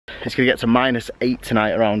It's going to get to -8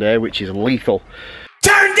 tonight around here, which is lethal.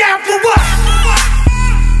 Turn down for what?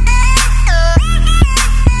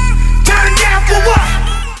 Turn down for what?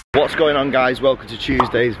 What's going on, guys? Welcome to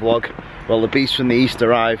Tuesday's vlog. Well, the beast from the east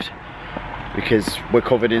arrived because we're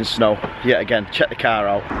covered in snow yet again. Check the car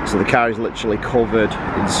out. So the car is literally covered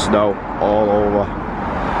in snow all over.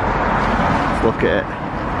 Let's look at it.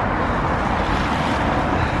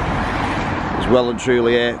 It's well and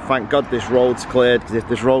truly here. Thank God this road's cleared, because if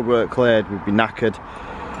this road weren't cleared, we'd be knackered.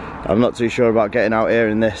 I'm not too sure about getting out here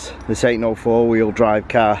in this. This ain't no four-wheel drive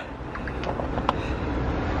car.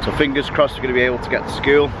 So fingers crossed we're going to be able to get to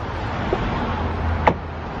school.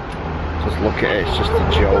 Just look at it, it's just a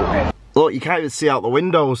joke. Look, you can't even see out the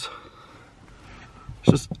windows.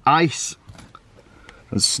 It's just ice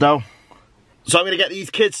and snow. So I'm going to get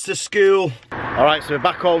these kids to school. Alright, so we're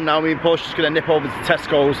back home now. Me and Portia's just going to nip over to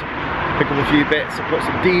Tesco's, pick up a few bits and put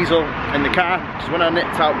some diesel in the car. Because when I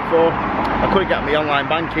nipped out before, I couldn't get my online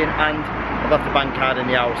banking and I left the bank card in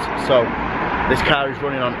the house. So this car is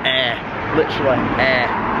running on air, literally air.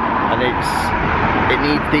 And it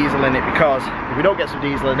needs diesel in it, because if we don't get some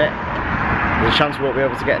diesel in it, there's a chance we won't be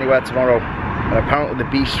able to get anywhere tomorrow. And apparently the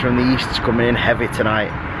beast from the east is coming in heavy tonight.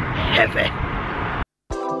 Heavy.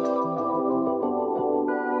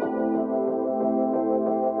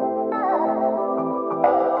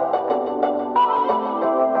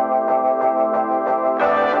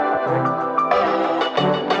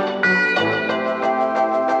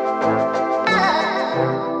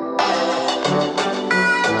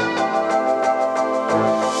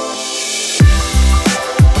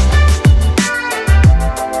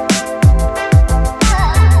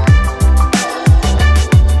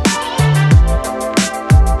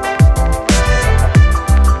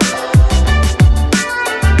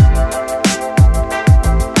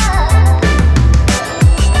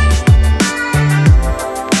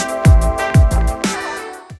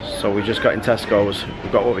 So we just got in Tesco's,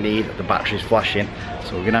 we've got what we need, the battery's flashing,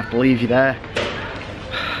 so we're gonna have to leave you there.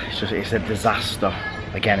 It's a disaster,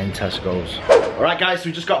 again in Tesco's. Alright guys, so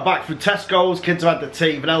we just got back from Tesco's, kids have had the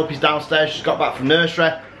tea, Penelope's downstairs, she's got back from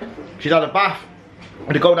nursery, she's had a bath. I'm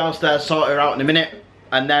gonna go downstairs, sort her out in a minute,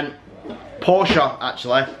 and then Portia,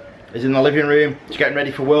 actually, is in the living room, she's getting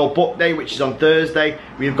ready for World Book Day, which is on Thursday.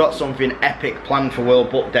 We've got something epic planned for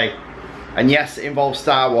World Book Day. And yes, it involves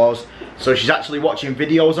Star Wars. So she's actually watching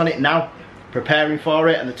videos on it now, preparing for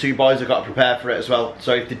it, and the two boys have got to prepare for it as well.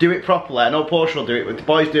 So if they do it properly, I know Portia will do it, but if the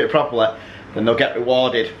boys do it properly, then they'll get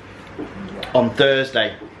rewarded on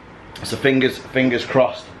Thursday. So fingers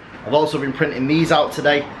crossed. I've also been printing these out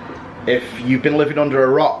today. If you've been living under a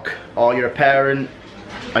rock, or you're a parent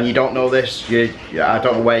and you don't know this, I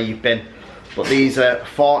don't know where you've been, but these are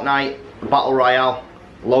Fortnite Battle Royale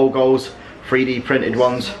logos, 3D printed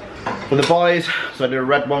ones for the boys. So I did a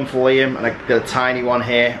red one for Liam and I did a tiny one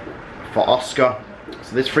here for Oscar.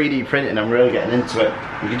 So this 3D printing, I'm really getting into it.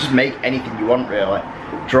 You can just make anything you want, really.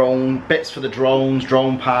 Drone bits for the drones,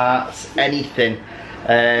 drone parts, anything.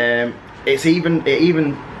 It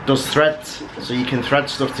even does threads, so you can thread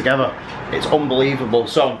stuff together. It's unbelievable.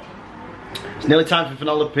 So it's nearly time for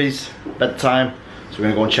Penelope's bedtime, so we're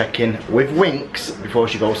gonna go and check in with Winks before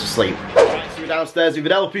she goes to sleep. Right, so we're downstairs in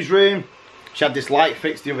Penelope's room. She had this light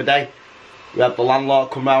fixed the other day. We had the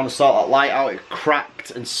landlord come round and sort that light out. It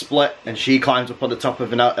cracked and split, and she climbed up on the top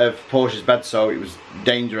of Portia's bed, so it was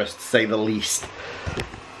dangerous to say the least.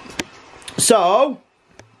 So,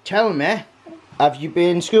 tell me, have you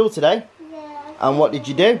been in school today? Yeah. And what did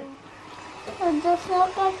you do? I just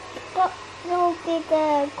got no big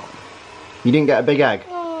egg. You didn't get a big egg?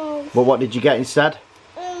 No. But what did you get instead?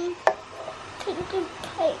 Pinkie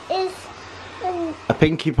Pie is... A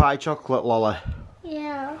Pinkie Pie chocolate lolly.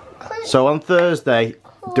 Yeah. So on Thursday,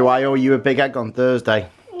 do I owe you a big egg on Thursday?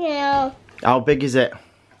 Yeah. How big is it,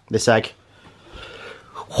 this egg?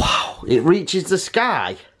 Wow, it reaches the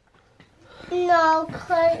sky? No,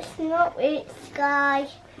 because it's not reach sky.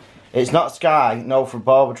 It's not sky, no, from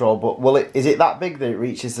Paw Patrol, but is it that big that it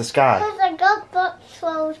reaches the sky? Because I got box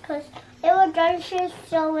clothes, because Ella Johnson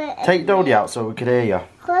show it. Take Dodie out so we could hear you.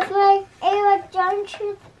 Because my Ella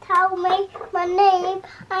Johnson told me my name,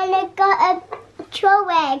 and I got a troll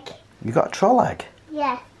egg. You got a troll egg?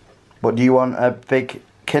 Yeah. But do you want a big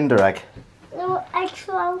Kinder egg? No, a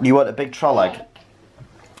troll. You want a big troll egg?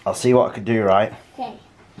 I'll see what I can do, right? Okay.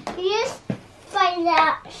 You just find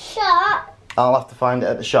that shop. I'll have to find it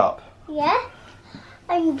at the shop. Yeah.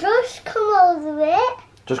 And just come over it.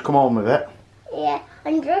 Just come home with it? Yeah.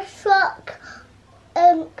 And just lock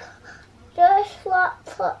the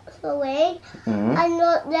wing and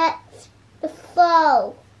not let the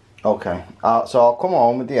fall. Okay. So I'll come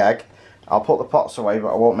home with the egg. I'll put the pots away, but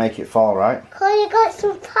I won't make it fall, right? Cause you got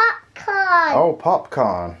some popcorn. Oh,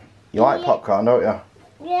 popcorn. You like popcorn, don't you?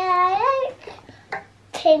 Yeah, I like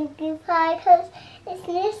Pinkie Pie because it's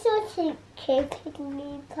nice to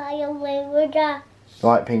Pinkie Pie and Rainbow Dash. You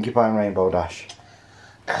like Pinkie Pie and Rainbow Dash?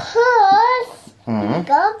 Cause you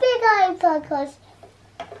got a big iPad because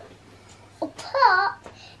a pop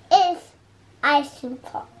is ice cream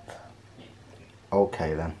pop.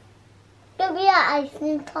 Okay then. Give me an ice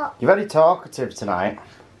cream pop. You're very talkative tonight.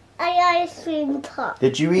 Ice cream pop.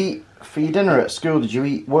 Did you eat for your dinner at school? Did you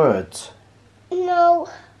eat words? No,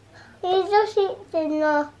 you just eat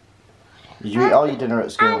dinner. Did you eat all your dinner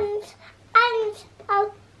at school? And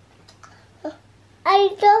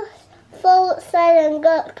I just fell outside and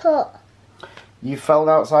got caught. You fell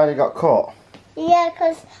outside and got caught? Yeah,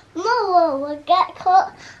 because Mama would get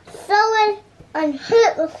caught throwing and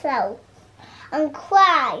hurt herself and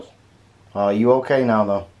cry. Oh, are you okay now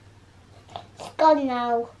though? It's gone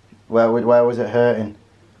now. Where was it hurting?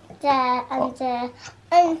 There and there.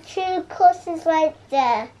 And 2 cuts right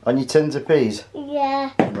there. On your tins of peas?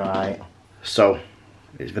 Yeah. Right. So,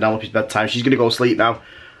 it's Vanellope's bedtime. She's going to go sleep now.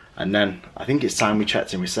 And then, I think it's time we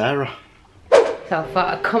checked in with Sarah. So I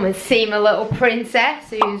thought I'd come and see my little princess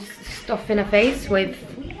who's stuffing her face with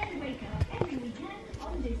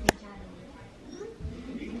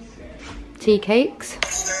tea cakes.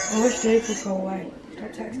 I wish Dave would go away. Stop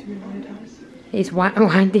texting me all the time. He's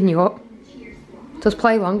winding you up. Just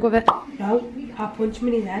play along with it. No, I'll punch him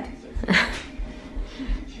in his head.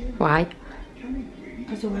 Why?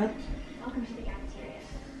 Because I will.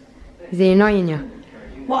 Is he annoying you?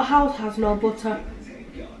 What house has no butter?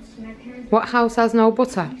 What house has no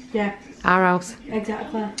butter? Yeah, Our house.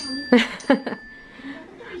 exactly.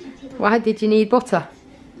 Why did you need butter?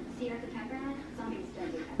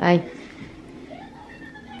 Hey.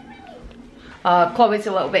 Chloe's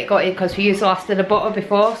a little bit gutted because we used the last of the butter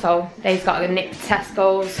before, so Dave's got to nip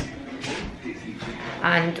Tesco's.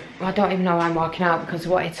 And I don't even know why I'm walking out because I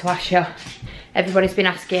wanted to ask you. Everybody's been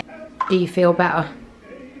asking, do you feel better?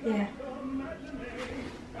 Yeah.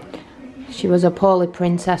 She was a poorly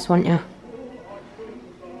princess, wasn't you?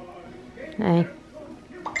 Hey.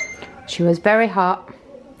 She was very hot,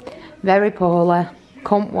 very poorly,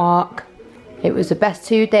 couldn't walk. It was the best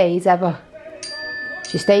 2 days ever.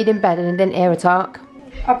 She stayed in bed and I didn't hear her talk.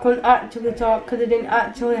 I couldn't actually talk because I didn't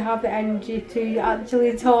actually have the energy to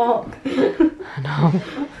actually talk. I know.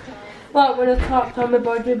 Like when I talked on my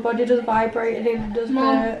body just vibrated and it does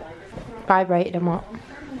hurt. Vibrated and what?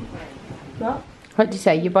 What? What did you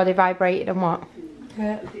say? Your body vibrated and what?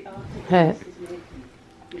 Hurt. Hurt.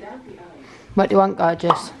 What do you want,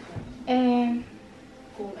 gorgeous?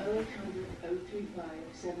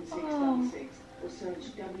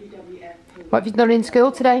 What have you done in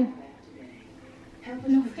school today?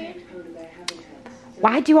 Nothing.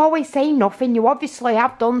 Why do you always say nothing? You obviously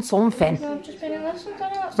have done something. No, I've just been in lessons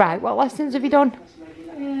on it. Right, what lessons have you done?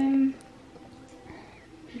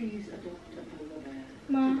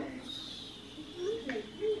 Maths,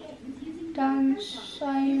 dance,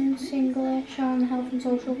 science, English and health and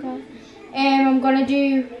social care. I'm going to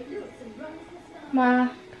do my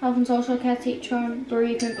health and social care teacher on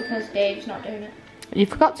bereavement because Dave's not doing it. You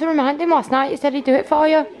forgot to remind him last night. You said he'd do it for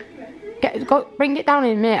you. Go, bring it down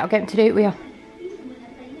in a minute. I'll get him to do it with you.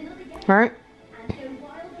 Right?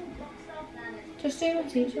 Just do my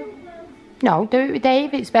teacher. No, do it with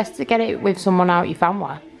Dave. It's best to get it with someone out your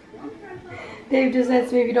family. Dave just said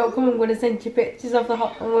to me, if you don't come, I'm going to send you pictures of the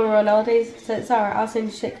when we were on holidays. So it's alright, I'll send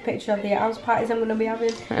you a picture of the house parties I'm going to be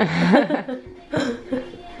having.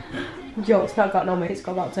 Joke's not got no mates,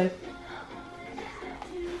 got about 2.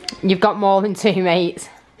 You've got more than 2 mates.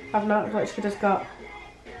 I've not, I've literally just got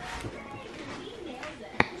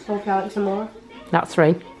Sophie, Alex and Laura. That's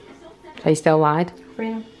 3. So you still lied.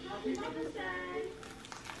 3.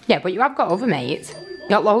 Yeah, but you have got other mates. You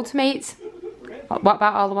got loads of mates. What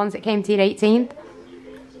about all the ones that came to your 18th?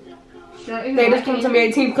 They just come to me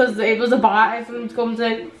 18 because it was a party for them to come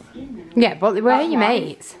to. Yeah, but they were That's your why.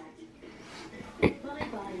 mates.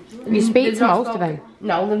 You speak They've to not most of spoken- them.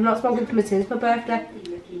 No, they've not spoken to me since my birthday.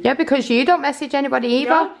 Yeah, because you don't message anybody either.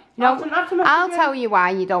 No, You know, I don't have to message I'll them. tell you why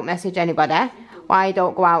you don't message anybody. Why you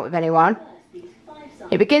don't go out with anyone.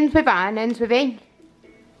 It begins with I and ends with E.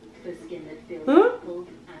 Huh?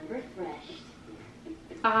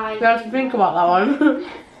 You have to think about that one.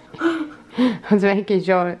 I was making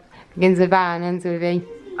sure it begins with I and ends with E.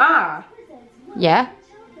 Ah. Yeah.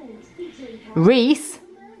 Reese.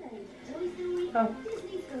 Oh.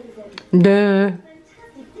 Duh.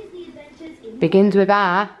 Begins with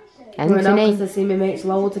I, ends Well, no, in because E. I see my mates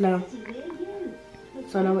loads now.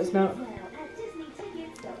 So no, it's not.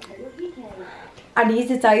 I need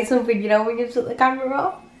to tell you something, you know, when you took the camera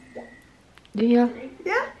off. Do you?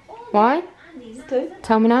 Yeah. Why?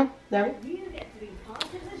 Tell me now. No.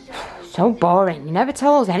 So boring. You never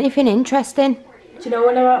tell us anything interesting. Do you know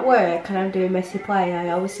when I'm at work and I'm doing messy play, I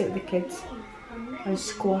always sit with the kids and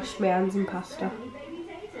squash my hands in pasta.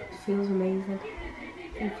 It feels amazing.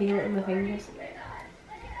 I can feel it in my fingers.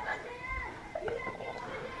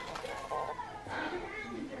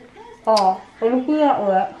 Oh, I'm just been at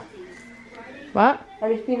work. What?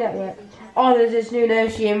 I'm just been at work. Oh, there's this new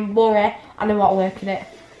nursery in Bury and I want to work in it.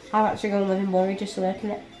 I've actually gone to live in Bury just to work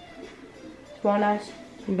in it. It's more nice.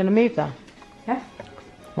 You're going to move there? Yeah.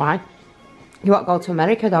 Why? You want to go to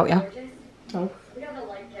America, don't you? No.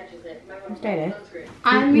 I'm staying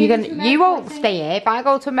here. You won't stay here. If I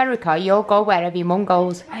go to America, you'll go wherever your mum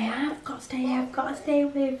goes. I have got to stay here. I've got to stay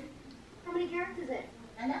with. How many carrots is it?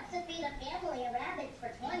 Enough to feed a family of rabbits for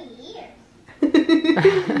 20 years.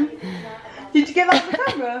 Did you get that on the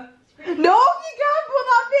camera? No, you can't put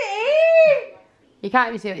that bit in. You can't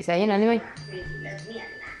even see what you're saying anyway.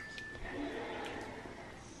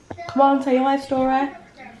 Come on, tell your life story.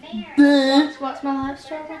 What's my life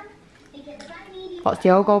story? What's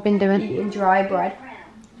Diogo been doing? Eating dry bread.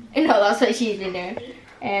 No, that's what she's been doing.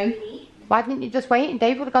 Why didn't you just wait and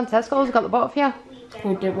Dave would have gone to Tesco's and got the butter for you?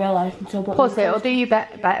 We didn't realise until. Plus it'll do you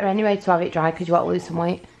better anyway to have it dry because you want to lose some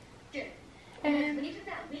weight.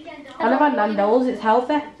 And I've had Nando's, it's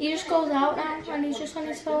healthy. He just goes out now and he's just on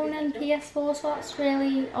his phone and PS4, so that's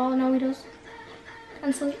really all I know he does.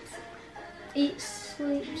 And sleeps. Eats,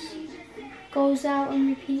 sleeps, goes out and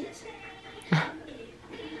repeats.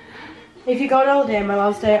 If you go on holiday, am I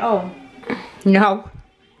allowed to stay at home? No.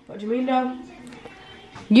 What do you mean, no?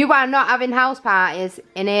 You are not having house parties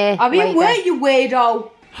in here. I mean, later. where you weirdo?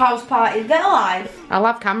 House parties, get alive. I'll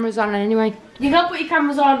have cameras on anyway. You can't put your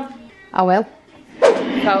cameras on. I will. So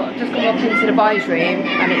I've just come up into the boys' room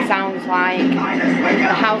and it sounds like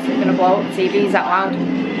the house is going to blow up, the TV's that loud.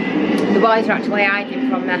 The boys are actually hiding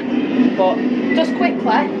from me. But just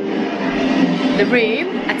quickly, the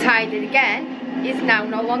room, I tidied again, is now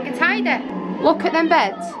no longer tidy. Look at them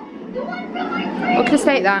beds. Look at the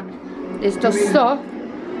state that. There's just stuff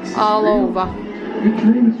all over.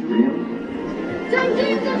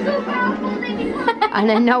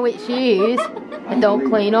 And I know it's used and don't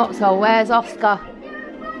clean up, so where's Oscar?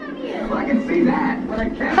 I can see that, but I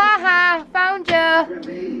can't. Haha, found you.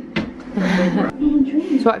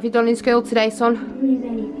 So what have you done in school today, son?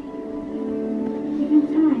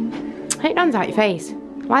 Take your hands out your face.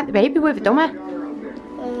 Like the baby with a dummy.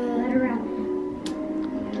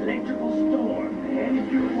 Electrical storm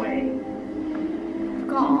headed your way.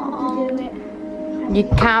 You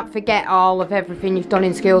can't forget all of everything you've done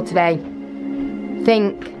in school today.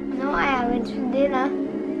 Think. No, I haven't for dinner.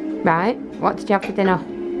 Right, what did you have for dinner?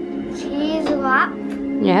 Cheese wrap.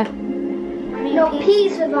 Yeah. No,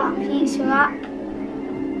 pizza wrap. Pizza wrap.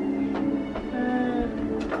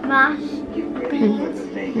 Mash. Beans.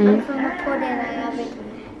 And from the pudding I have it.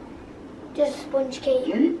 Just sponge cake.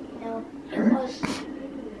 No,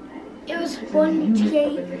 it was sponge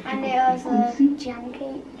cake and it was a jam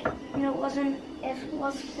cake. And it wasn't, it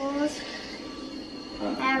was fuzz.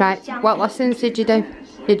 Right, what lessons did you do?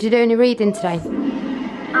 Did you do any reading today?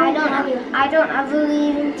 I don't have a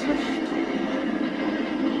reading test.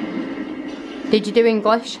 Did you do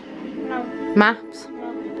English? No. Maths?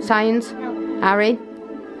 No. Science? No. Harry?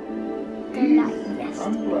 Done that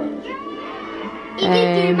yesterday. He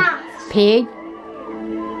did do maths. PE?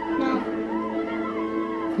 No.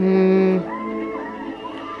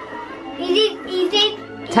 He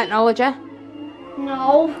did. Technology?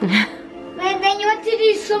 No. Then you had to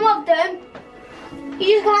do some of them. You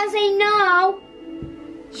just can't say no.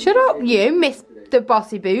 Shut up, you, Mr.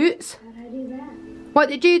 Bossy Boots. What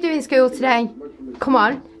did you do in school today? Come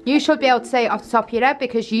on, you should be able to say it off the top of your head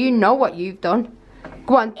because you know what you've done.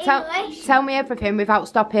 Go on, tell me everything without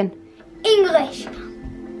stopping. English.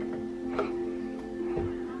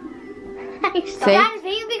 I See? can't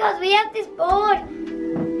think because we have this board.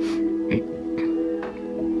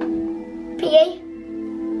 PE.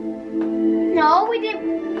 No, we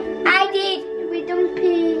didn't. I did. We done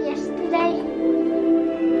PE yesterday.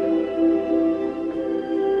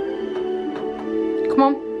 Come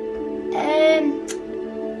on.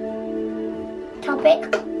 Topic.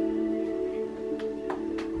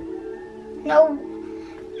 No,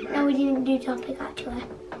 we didn't do topic actually.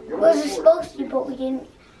 We were supposed to, but we didn't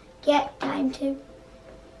get time to.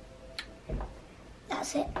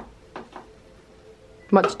 That's it.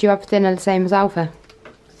 What did you have for dinner the same as Alpha?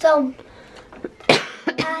 So,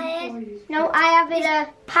 I have a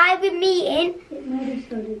pie with meat in.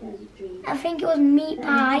 I think it was meat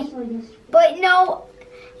pie. But no,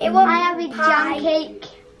 it wasn't. I have a jam cake.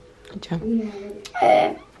 Jam.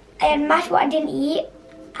 I had mashed what I didn't eat.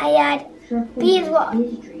 I had beans what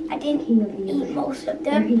I didn't eat most of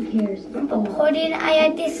them. But pudding, I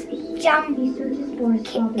had this jam.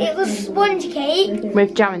 It was sponge cake.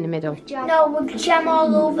 With jam in the middle. No, with jam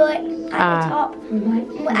all over it at the top.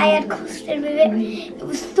 I had custard with it. It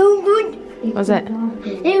was so good. Was it?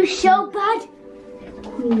 It was so bad.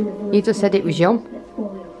 You just said it was yum.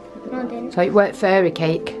 No, I didn't. So it weren't fairy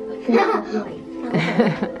cake.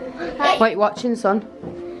 What are you watching, son?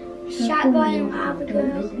 Shark Boy and Barbie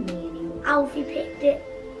Girl. Alfie picked it.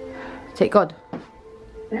 Is it good?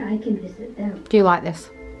 But I can visit them Do you like this?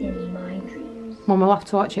 in my dreams. Mum will have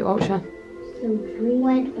to watch it, won't she? So dream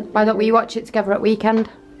of Why don't we watch it together at weekend?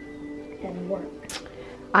 and work.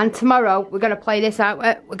 And tomorrow we're going to play this out.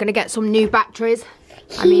 We're going to get some new batteries.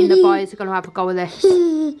 I mean, the boys are going to have a go with this.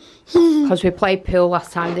 Because we played pool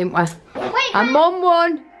last time, didn't we? Wait, And Mum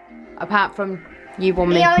won. Apart from you won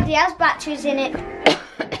me. it already has batteries in it.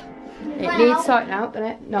 It needs sorting out, doesn't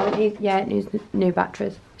it? No, it needs new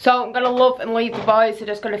batteries. So I'm going to love and leave the boys. They're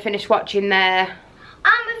just going to finish watching their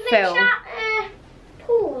I'm a fish film. at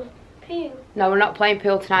pool. No, we're not playing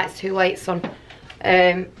pool tonight. It's too late, son.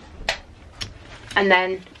 And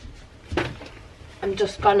then I'm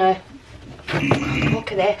just going to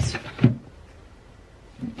look at this.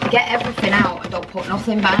 Get everything out. I don't put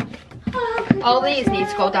nothing back. All these need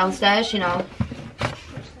to go downstairs, you know.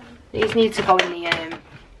 These need to go in the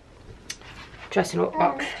dressing up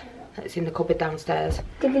box that's in the cupboard downstairs.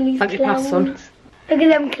 Thank you, pass, son. Look at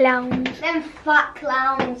them clowns. Them fat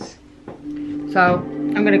clowns. So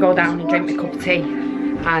I'm going to go down and drink my cup of tea.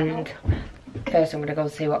 And first I'm going to go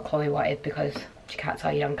see what Chloe wanted because she can't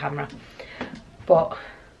tell you on camera. But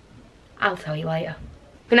I'll tell you later.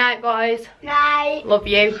 Good night, boys. Night. Love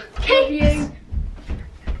you. Love you.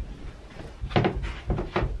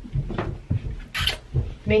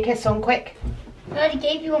 Me a kiss, son, quick. I already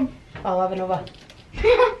gave you one. I'll have another.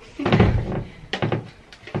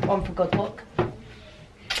 One for good luck.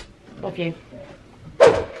 Love you.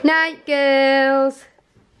 Night, girls.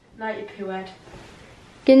 Night, you poo head.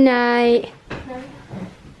 Good night.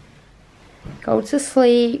 Go to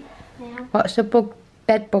sleep. Yeah. Watch the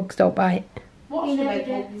bed bugs don't bite. Watch the bed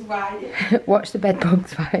bugs ride. Watch the bed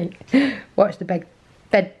bugs bite. Watch the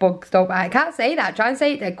bed bugs don't bite. I can't say that. Try and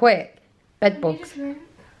say it dead quick. Bed bugs.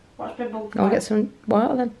 Watch bed bugs Go and get some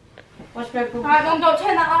water then. Watch bed bugs. Alright, Mum, don't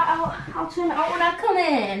turn that light out. I'll turn it out when I come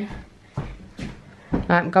in.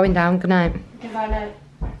 Right, I'm going down. Good night. Goodbye night.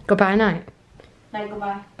 Goodbye night. Night,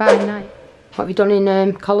 goodbye. Bye night. What have you done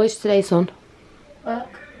in college today, son?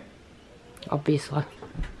 Work. Obviously.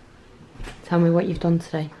 Tell me what you've done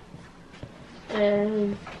today.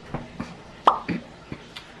 Can't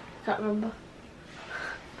remember.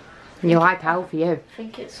 You like how for you? I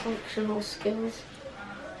think it's functional skills.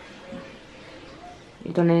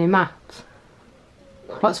 You done any maths?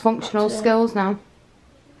 What's functional skills now?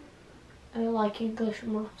 I like English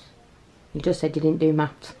and maths. You just said you didn't do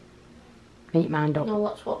maths. Make your mind up. No,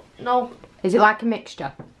 that's what. No. Is it like a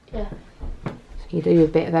mixture? Yeah. So you do a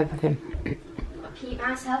bit of everything. Keep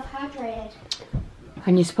myself hydrated.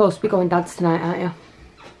 And you're supposed to be going dad's tonight, aren't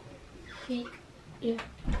you? Yeah.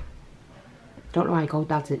 Don't know why you go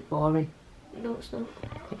dad's, it's boring. No, it's not.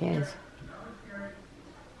 It is.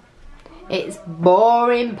 It's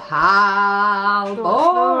boring, pal. No,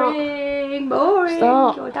 Boring, boring.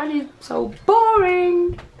 Stop. Your dad is so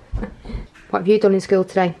boring. What have you done in school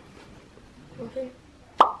today? Nothing.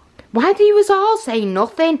 Why do you us all say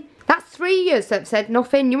nothing? That's 3 years that have said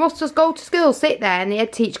nothing. You must just go to school, sit there, and the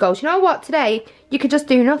head teacher goes, you know what, today you could just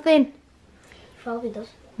do nothing. He probably does.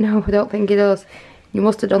 No, I don't think he does. You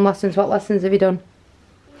must have done lessons. What lessons have you done?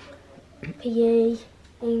 PE,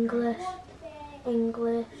 English,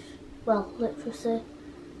 well, literacy,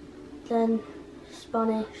 then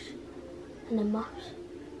Spanish, and then maths.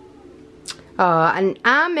 Oh, and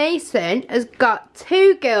our Mason has got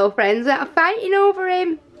 2 girlfriends that are fighting over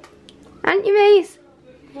him. Aren't you, Mace?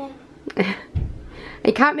 Yeah.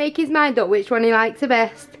 He can't make his mind up which one he likes the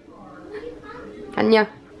best. Can you?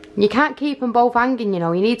 You can't keep them both hanging, you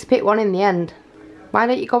know. You need to pick one in the end. Why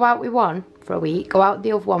don't you go out with one for a week, go out with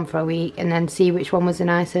the other one for a week, and then see which one was the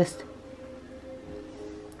nicest?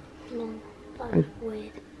 No, that's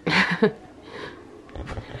weird.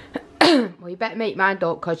 Well, you better make your mind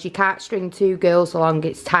up, because you can't string 2 girls along.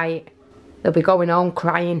 It's tight. They'll be going home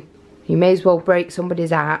crying. You may as well break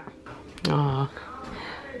somebody's heart. Aww.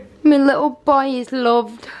 My little boy is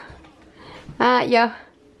loved. Aren't you?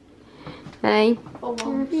 Hey? Oh,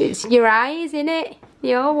 well. It's your eyes, innit?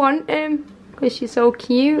 You all want him. Because you're so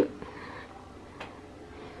cute.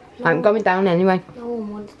 No. I'm going down anyway. No one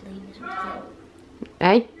wants Liam, he's ugly.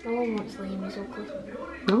 Eh? No one wants Liam, he's ugly.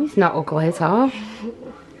 No, he's not ugly at all.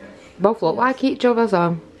 Both look like each other,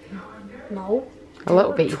 so. No. A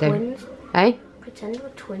little bit you do. Twins. Eh? Pretend we're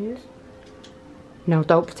twins. No,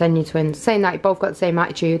 don't pretend you're twins. Saying that, you both got the same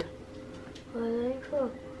attitude. I think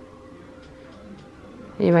so.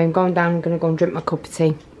 Anyway, I'm going down. I'm going to go and drink my cup of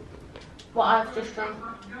tea. What I've just done.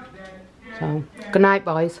 So, good night,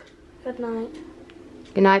 boys. Good night.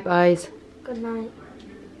 Good night, boys. Good night.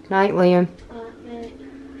 Good night, Liam. Night.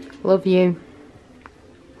 Love you.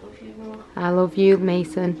 Love you more. I love you,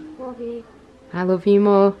 Mason. Love you. I love you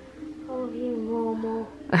more. I love you more.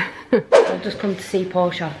 I've just come to see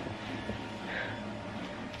Portia.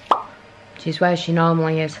 She's where she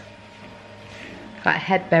normally is. Got her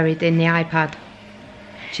head buried in the iPad.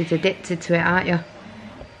 She's addicted to it, aren't you?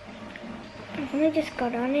 I've only just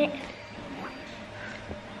got on it.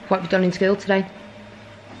 What have you done in school today?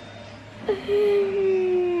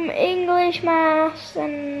 English, maths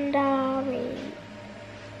and RE.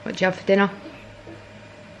 What did you have for dinner?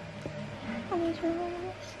 I need to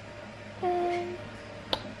remember this.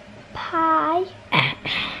 Pie.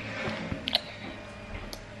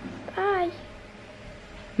 Pie.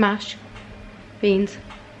 Mash. Beans.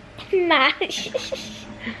 Mash.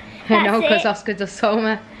 I know, That's because it. Oscar does so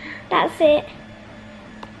much. That's it.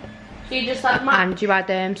 So you just like Matt? And you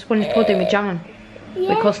had sponge pudding with jam on.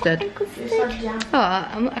 Yeah, custard. and custard.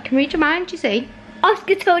 Oh, I can read your mind, you see.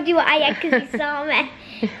 Oscar told you what I had because he saw me.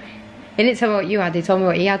 He didn't tell me what you had, he told me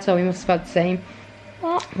what he had, so we must have had the same.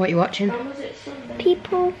 What? What are you watching?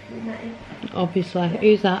 People Obviously.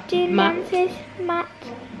 Who's that? doing Matt. dances. Matt.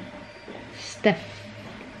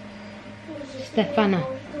 Stefana.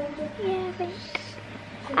 Yeah, I think.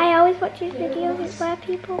 I always watch his videos. It's where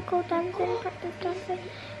people go dancing, practice dancing,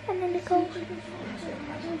 and then they go.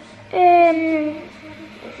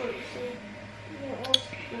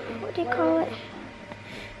 What do you call it?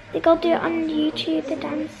 They go do it on YouTube. The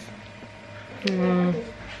dance.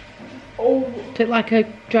 Took like a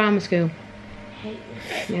drama school.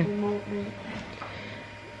 Yeah.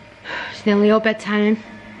 It's nearly your bedtime,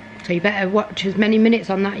 so you better watch as many minutes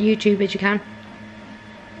on that YouTube as you can.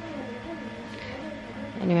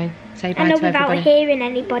 Anyway, say bye I know to without everybody. hearing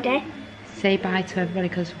anybody. Say bye to everybody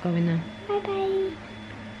because we're going now. Bye bye.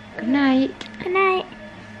 Good night. Good night.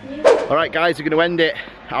 Alright guys, we're going to end it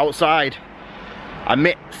outside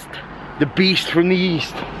amidst the beast from the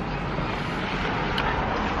east.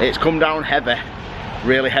 It's come down heavy,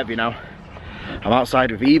 really heavy now. I'm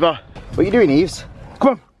outside with Eva. What are you doing, Eves?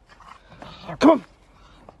 Come on. Come on.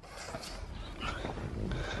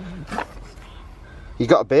 You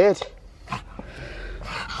got a beard.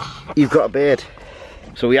 You've got a beard.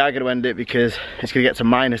 So we are going to end it because it's going to get to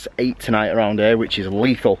 -8 tonight around here, which is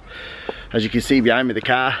lethal. As you can see behind me, the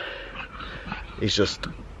car is just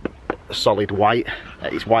solid white.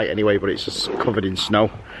 It's white anyway, but it's just covered in snow.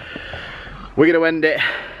 We're going to end it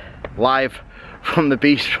live from the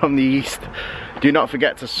beast from the east. Do not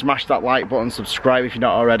forget to smash that like button, subscribe if you're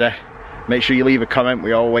not already. Make sure you leave a comment.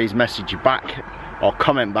 We always message you back or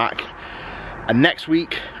comment back. And next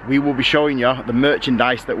week we will be showing you the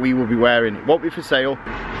merchandise that we will be wearing. It won't be for sale.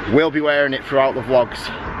 We'll be wearing it throughout the vlogs.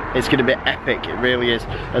 It's going to be epic, it really is.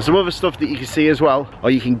 There's some other stuff that you can see as well,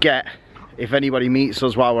 or you can get if anybody meets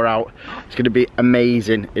us while we're out. It's going to be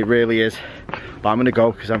amazing, it really is. But I'm going to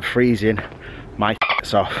go because I'm freezing my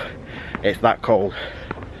off. It's that cold.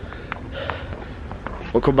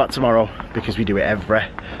 We'll come back tomorrow because we do it every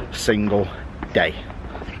single day.